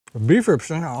The beef ribs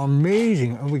are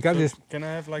amazing. And we got this. Can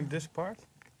I have like this part?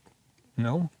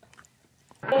 No.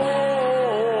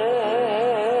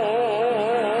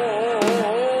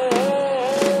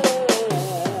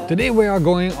 Today we are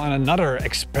going on another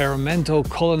experimental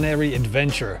culinary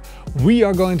adventure. We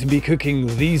are going to be cooking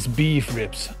these beef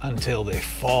ribs until they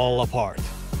fall apart.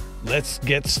 Let's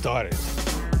get started.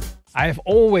 I have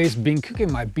always been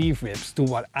cooking my beef ribs to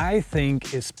what I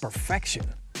think is perfection.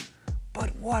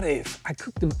 But what if I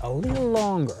cook them a little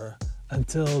longer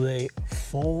until they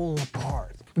fall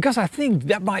apart? Because I think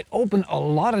that might open a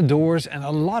lot of doors and a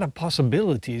lot of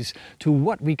possibilities to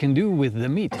what we can do with the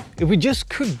meat. If we just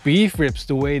cook beef ribs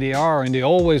the way they are and they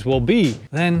always will be,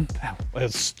 then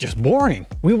it's just boring.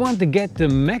 We want to get the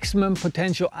maximum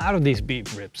potential out of these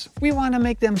beef ribs. We want to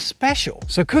make them special.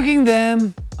 So cooking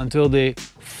them until they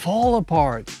fall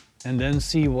apart and then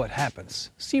see what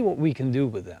happens. See what we can do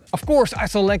with them. Of course, I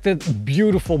selected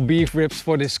beautiful beef ribs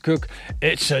for this cook.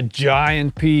 It's a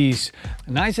giant piece,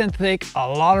 nice and thick, a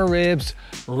lot of ribs,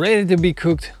 ready to be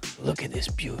cooked. Look at this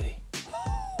beauty.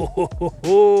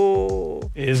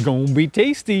 It's gonna be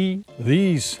tasty.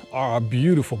 These are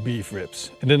beautiful beef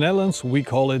ribs. In the Netherlands, we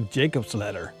call it Jacob's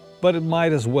ladder, but it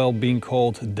might as well be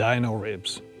called dino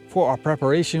ribs. For our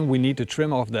preparation, we need to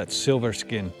trim off that silver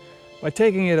skin. By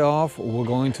taking it off, we're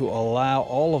going to allow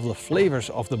all of the flavors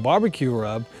of the barbecue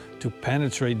rub to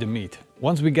penetrate the meat.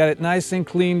 Once we get it nice and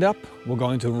cleaned up, we're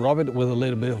going to rub it with a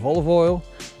little bit of olive oil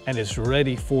and it's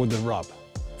ready for the rub.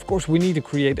 Of course, we need to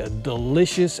create a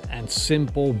delicious and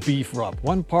simple beef rub.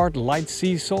 1 part light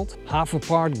sea salt, half a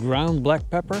part ground black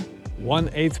pepper,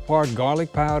 1/8 part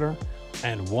garlic powder,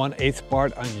 and 1/8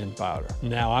 part onion powder.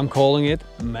 Now I'm calling it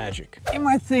magic. You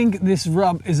might think this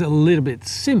rub is a little bit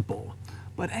simple,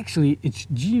 but actually it's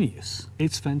genius.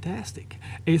 It's fantastic.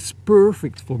 It's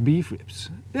perfect for beef ribs.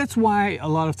 That's why a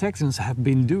lot of Texans have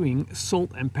been doing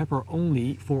salt and pepper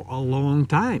only for a long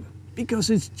time. Because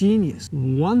it's genius.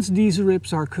 Once these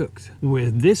ribs are cooked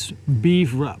with this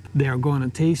beef rub, they are going to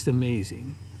taste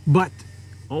amazing. But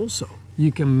also,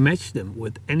 you can match them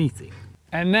with anything.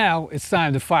 And now it's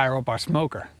time to fire up our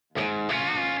smoker.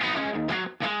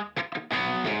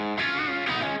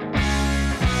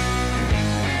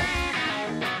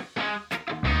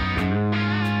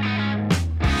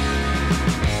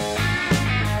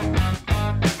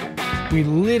 We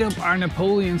lit up our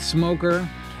Napoleon smoker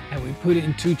and we put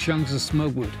in 2 chunks of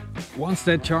smoke wood. Once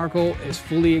that charcoal is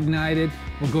fully ignited,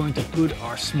 we're going to put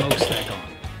our smokestack on.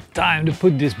 Time to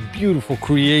put this beautiful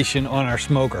creation on our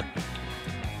smoker.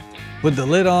 Put the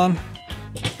lid on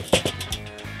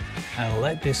and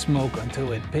let this smoke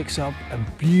until it picks up a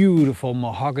beautiful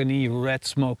mahogany red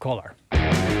smoke color.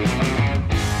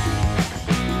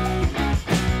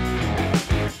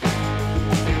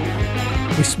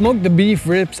 We smoked the beef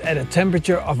ribs at a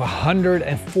temperature of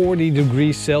 140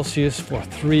 degrees Celsius for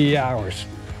 3 hours.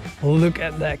 Look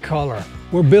at that color.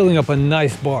 We're building up a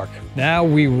nice bark. Now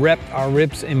we wrapped our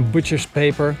ribs in butcher's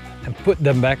paper and put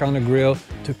them back on the grill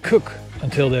to cook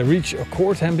until they reach a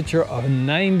core temperature of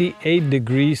 98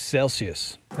 degrees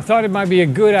Celsius. I thought it might be a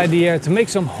good idea to make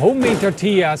some homemade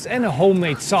tortillas and a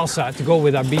homemade salsa to go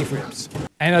with our beef ribs.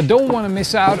 And I don't want to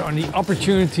miss out on the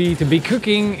opportunity to be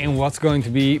cooking in what's going to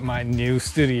be my new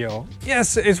studio.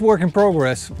 Yes, it's work in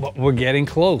progress, but we're getting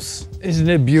close. Isn't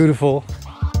it beautiful?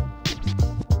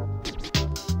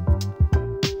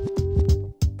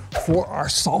 For our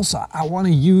salsa, I want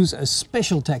to use a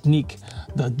special technique,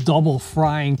 the double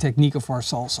frying technique of our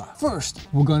salsa. First,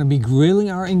 we're going to be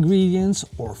grilling our ingredients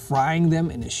or frying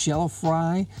them in a shallow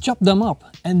fry, chop them up,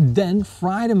 and then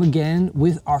fry them again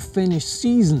with our finished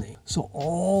seasoning. So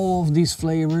all of these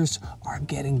flavors are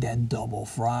getting that double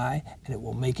fry and it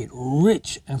will make it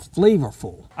rich and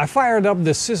flavorful. I fired up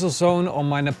the sizzle zone on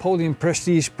my Napoleon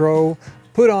Prestige Pro,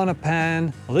 put on a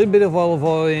pan, a little bit of olive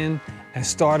oil in, and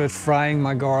started frying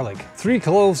my garlic. 3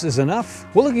 cloves is enough.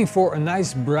 We're looking for a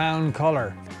nice brown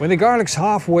color. When the garlic's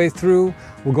halfway through,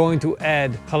 we're going to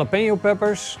add jalapeno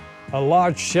peppers, a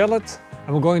large shallot,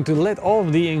 and we're going to let all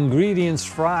of the ingredients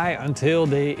fry until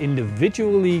they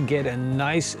individually get a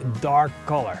nice dark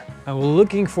color. And we're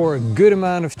looking for a good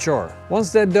amount of char.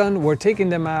 Once that's done, we're taking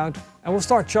them out and we'll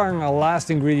start charring our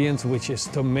last ingredient, which is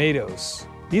tomatoes.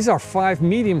 These are 5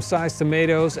 medium-sized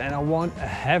tomatoes and I want a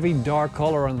heavy dark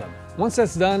color on them. Once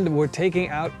that's done, we're taking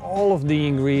out all of the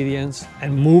ingredients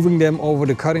and moving them over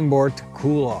the cutting board to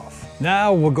cool off.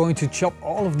 Now we're going to chop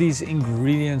all of these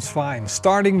ingredients fine,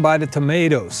 starting by the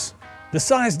tomatoes. The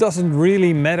size doesn't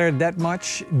really matter that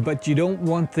much, but you don't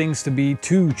want things to be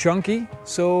too chunky.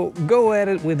 So go at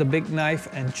it with a big knife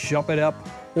and chop it up,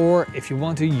 or if you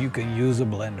want to, you can use a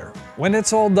blender. When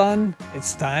it's all done,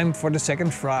 it's time for the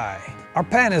second fry. Our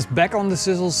pan is back on the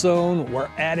sizzle zone. We're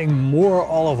adding more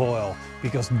olive oil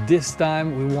because this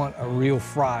time we want a real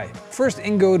fry. First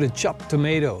in go the chopped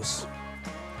tomatoes.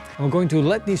 I'm going to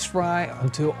let these fry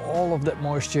until all of that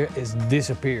moisture is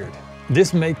disappeared.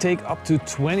 This may take up to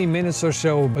 20 minutes or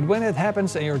so, but when it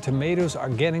happens and your tomatoes are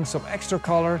getting some extra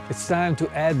color, it's time to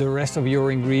add the rest of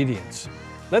your ingredients.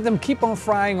 Let them keep on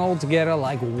frying all together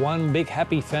like one big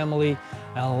happy family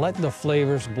and let the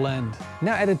flavors blend.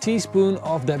 Now add a teaspoon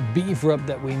of that beef rub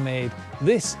that we made.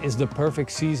 This is the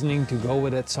perfect seasoning to go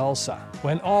with that salsa.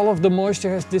 When all of the moisture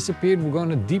has disappeared, we're going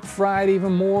to deep fry it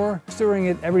even more, stirring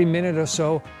it every minute or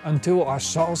so until our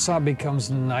salsa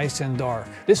becomes nice and dark.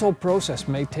 This whole process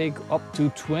may take up to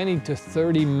 20 to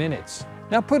 30 minutes.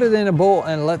 Now put it in a bowl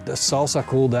and let the salsa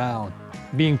cool down.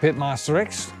 Being Pitmaster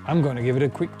X, I'm going to give it a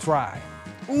quick try.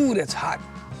 Ooh, that's hot.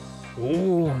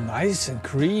 Ooh, nice and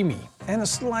creamy. And a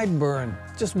slight burn,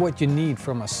 just what you need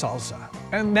from a salsa.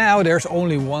 And now there's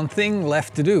only one thing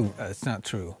left to do. It's not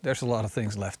true, there's a lot of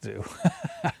things left to do.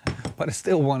 But I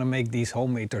still want to make these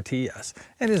homemade tortillas.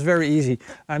 And it's very easy.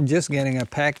 I'm just getting a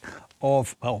pack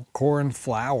of corn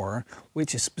flour,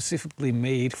 which is specifically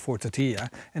made for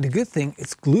tortilla. And the good thing,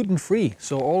 it's gluten-free.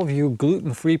 So all of you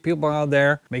gluten-free people out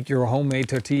there, make your homemade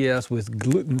tortillas with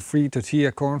gluten-free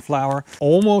tortilla corn flour.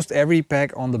 Almost every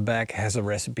pack on the back has a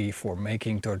recipe for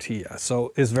making tortillas.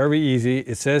 So it's very easy.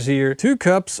 It says here 2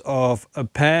 cups of a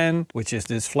pan, which is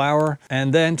this flour,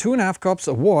 and then 2.5 cups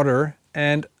of water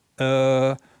and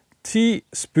a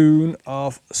teaspoon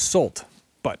of salt.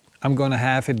 I'm gonna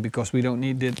have it because we don't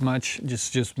need it much,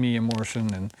 just me and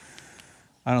Morrison, and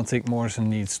I don't think Morrison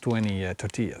needs 20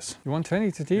 tortillas. You want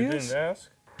 20 tortillas? You didn't ask?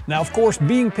 Now, of course,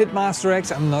 being Pitmaster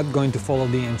X, I'm not going to follow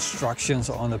the instructions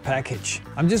on the package.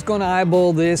 I'm just gonna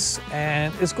eyeball this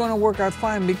and it's gonna work out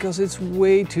fine because it's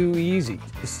way too easy.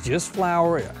 It's just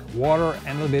flour, water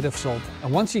and a bit of salt.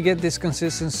 And once you get this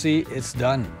consistency, it's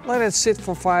done. Let it sit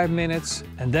for 5 minutes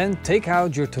and then take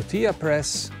out your tortilla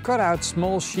press, cut out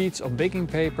small sheets of baking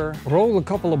paper, roll a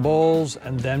couple of balls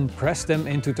and then press them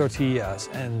into tortillas.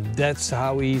 And that's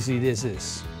how easy this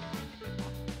is.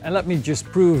 And let me just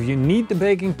prove you need the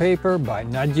baking paper by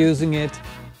not using it.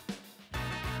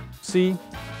 See?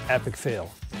 Epic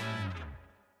fail.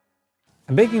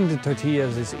 And baking the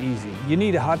tortillas is easy. You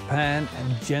need a hot pan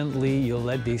and gently you'll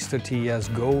let these tortillas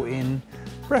go in,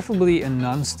 preferably a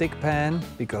non-stick pan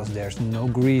because there's no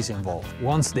grease involved.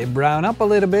 Once they brown up a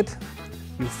little bit,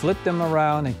 you flip them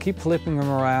around and keep flipping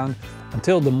them around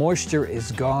until the moisture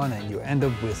is gone and you end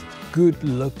up with good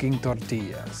looking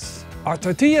tortillas. Our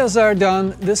tortillas are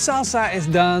done, the salsa is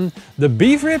done, the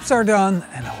beef ribs are done,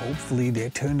 and hopefully they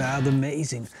turned out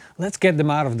amazing. Let's get them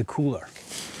out of the cooler.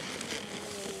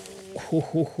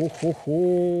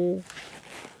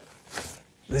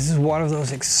 This is one of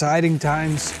those exciting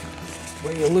times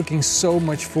where you're looking so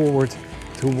much forward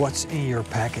to what's in your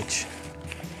package.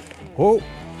 Oh,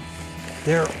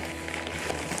 they're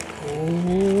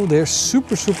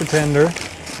super tender.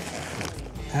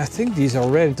 I think these are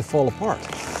ready to fall apart.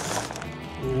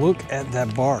 Look at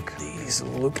that bark. These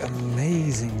look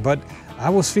amazing. But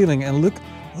I was feeling, and look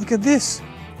at this.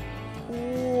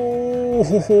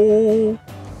 Oh,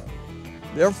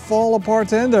 they're fall apart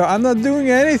tender. I'm not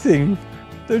doing anything.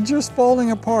 They're just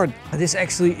falling apart. This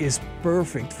actually is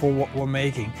perfect for what we're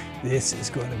making. This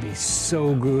is going to be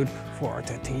so good for our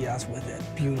tortillas with that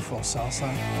beautiful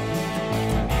salsa.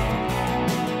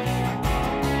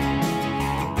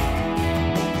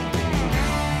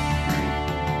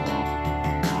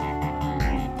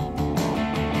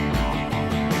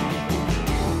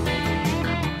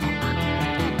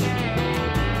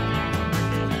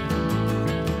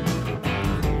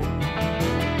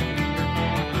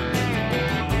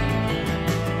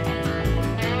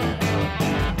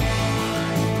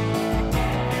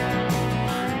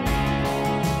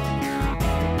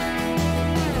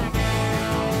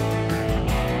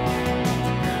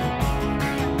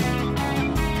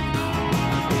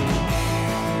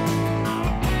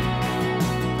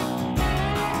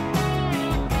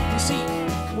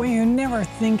 When you never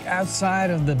think outside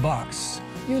of the box,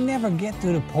 you never get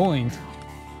to the point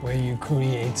where you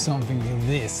create something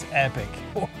this epic.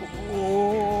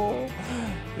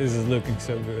 This is looking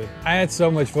so good. I had so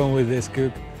much fun with this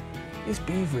cook. These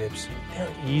beef ribs,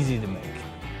 they're easy to make.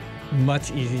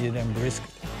 Much easier than brisket.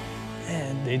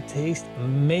 And they taste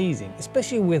amazing,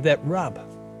 especially with that rub.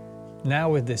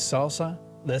 Now with this salsa,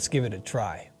 let's give it a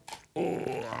try.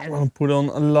 I'm gonna put on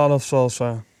a lot of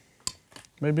salsa.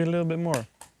 Maybe a little bit more.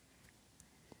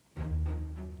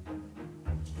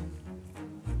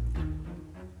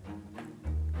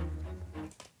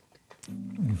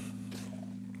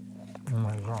 Oh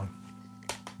my God.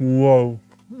 Whoa.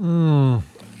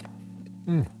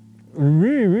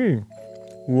 Really,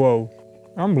 Whoa.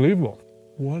 unbelievable.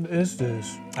 What is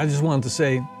this? I just wanted to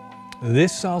say,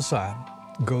 this salsa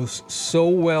goes so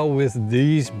well with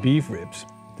these beef ribs.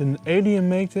 Did an alien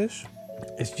make this?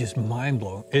 It's just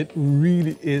mind-blowing. It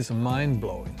really is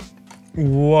mind-blowing.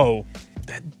 Whoa.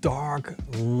 That dark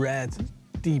red,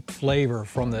 deep flavor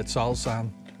from that salsa.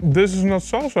 This is not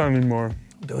salsa anymore.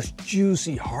 Those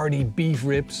juicy, hearty beef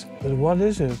ribs But what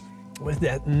is it? with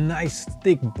that nice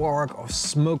thick bark of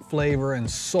smoke flavor and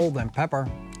salt and pepper.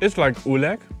 It's like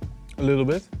oelek, a little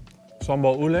bit.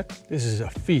 Sambal oelek. This is a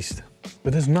feast.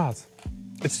 But it's not.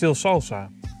 It's still salsa.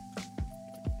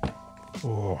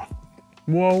 Oh.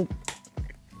 Whoa.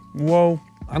 Whoa.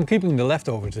 I'm keeping the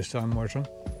leftovers this time, Martin.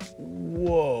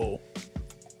 Whoa.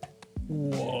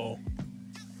 Whoa.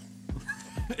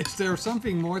 Is there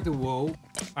something more to whoa?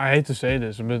 I hate to say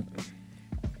this, but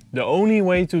the only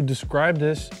way to describe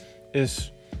this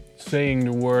is saying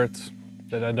the word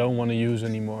that I don't want to use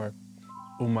anymore.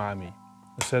 Umami.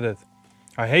 I said it.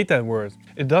 I hate that word.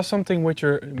 It does something with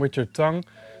your tongue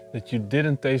that you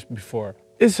didn't taste before.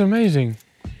 It's amazing,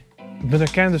 but I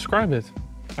can't describe it.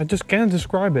 I just can't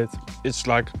describe it. It's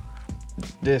like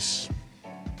this.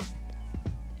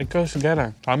 It goes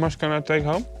together. How much can I take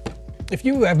home? If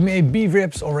you have made beef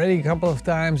ribs already a couple of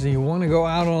times and you want to go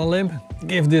out on a limb,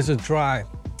 give this a try.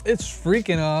 It's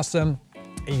freaking awesome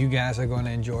and you guys are going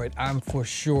to enjoy it, I'm for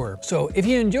sure. So if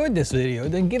you enjoyed this video,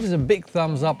 then give us a big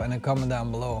thumbs up and a comment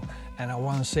down below. And I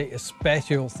want to say a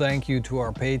special thank you to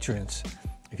our patrons.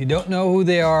 If you don't know who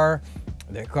they are,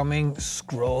 they're coming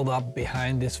scrolled up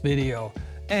behind this video.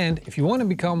 And if you want to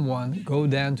become one, go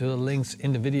down to the links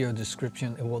in the video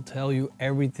description. It will tell you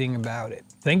everything about it.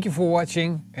 Thank you for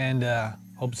watching and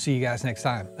hope to see you guys next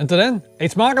time. Until then,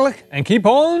 eet smakelijk and keep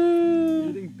on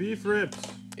Eating beef ribs.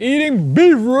 eating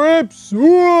beef ribs.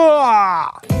 Ooh!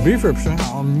 Beef ribs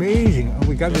are amazing. Oh,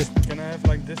 we got this. Can I have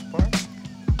like this part?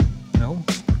 No,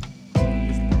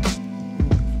 This part.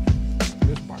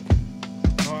 this part.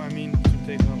 No, I mean to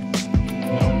take home.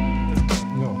 No, This part.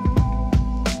 no,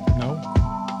 no.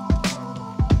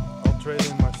 I'll trade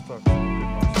in my stock.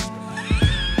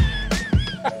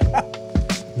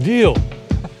 Deal.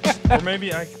 Or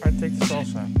maybe I take the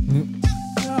salsa.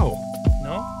 No,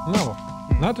 No? no.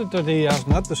 Not the tortillas,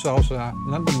 not the salsa,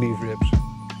 not the beef ribs.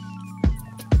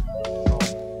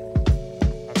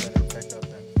 I better take that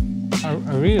then.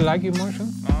 I really like you,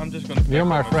 Martin. No, I'm just gonna. You're pick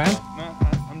my up friend. stuff. No,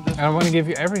 I'm just. And I want to give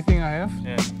you everything I have,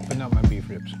 Yeah. but not my beef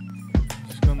ribs.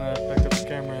 Just gonna pack up the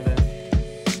camera then.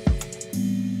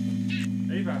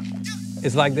 Eva.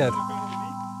 It's like that.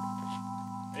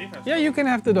 Eva. Yeah, you can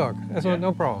have the dog. That's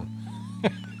no problem.